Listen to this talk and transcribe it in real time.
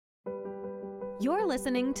You're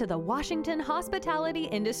listening to the Washington Hospitality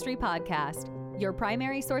Industry Podcast, your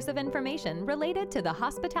primary source of information related to the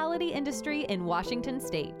hospitality industry in Washington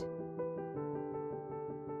State.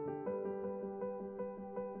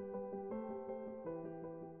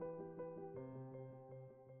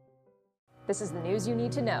 This is the news you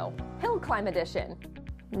need to know, Hill Climb Edition.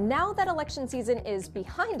 Now that election season is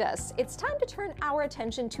behind us, it's time to turn our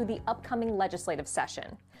attention to the upcoming legislative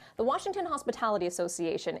session. The Washington Hospitality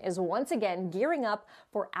Association is once again gearing up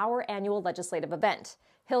for our annual legislative event,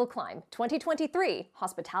 Hill Climb 2023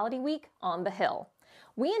 Hospitality Week on the Hill.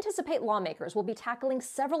 We anticipate lawmakers will be tackling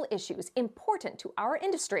several issues important to our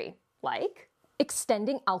industry, like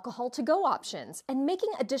extending alcohol to-go options and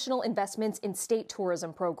making additional investments in state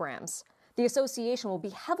tourism programs. The association will be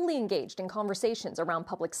heavily engaged in conversations around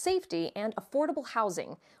public safety and affordable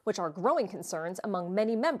housing, which are growing concerns among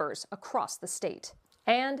many members across the state.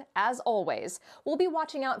 And, as always, we'll be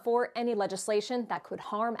watching out for any legislation that could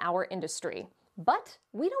harm our industry. But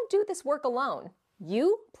we don't do this work alone.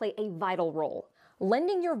 You play a vital role.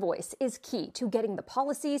 Lending your voice is key to getting the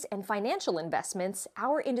policies and financial investments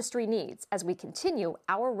our industry needs as we continue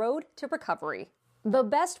our road to recovery. The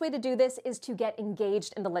best way to do this is to get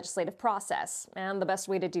engaged in the legislative process, and the best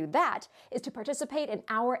way to do that is to participate in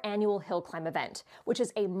our annual Hill Climb event, which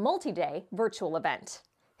is a multi-day virtual event.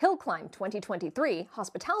 Hill Climb 2023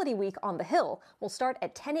 Hospitality Week on the Hill will start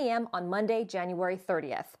at 10 a.m. on Monday, January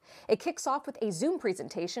 30th. It kicks off with a Zoom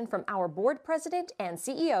presentation from our board president and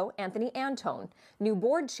CEO, Anthony Antone, new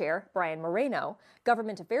board chair, Brian Moreno,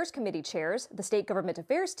 Government Affairs Committee chairs, the State Government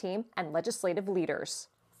Affairs team, and legislative leaders.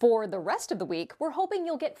 For the rest of the week, we're hoping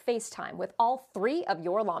you'll get FaceTime with all three of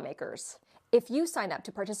your lawmakers. If you sign up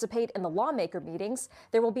to participate in the lawmaker meetings,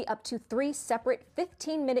 there will be up to 3 separate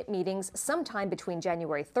 15-minute meetings sometime between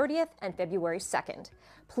January 30th and February 2nd.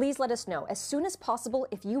 Please let us know as soon as possible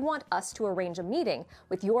if you want us to arrange a meeting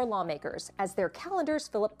with your lawmakers, as their calendars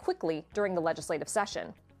fill up quickly during the legislative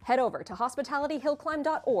session. Head over to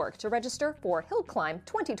hospitalityhillclimb.org to register for Hill Climb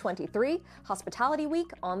 2023 Hospitality Week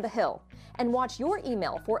on the Hill, and watch your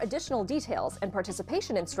email for additional details and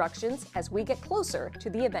participation instructions as we get closer to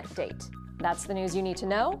the event date. That's the news you need to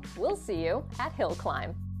know. We'll see you at Hill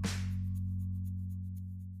Climb.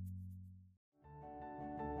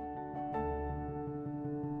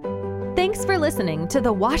 Thanks for listening to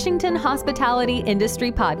the Washington Hospitality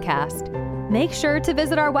Industry Podcast. Make sure to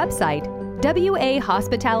visit our website,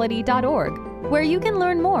 wahospitality.org, where you can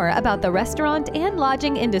learn more about the restaurant and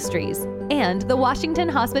lodging industries and the Washington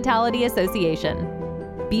Hospitality Association.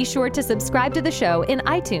 Be sure to subscribe to the show in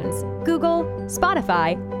iTunes, Google,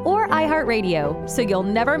 Spotify, or iHeartRadio so you'll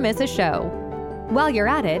never miss a show. While you're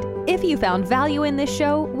at it, if you found value in this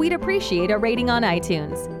show, we'd appreciate a rating on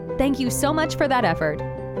iTunes. Thank you so much for that effort.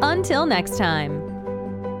 Until next time.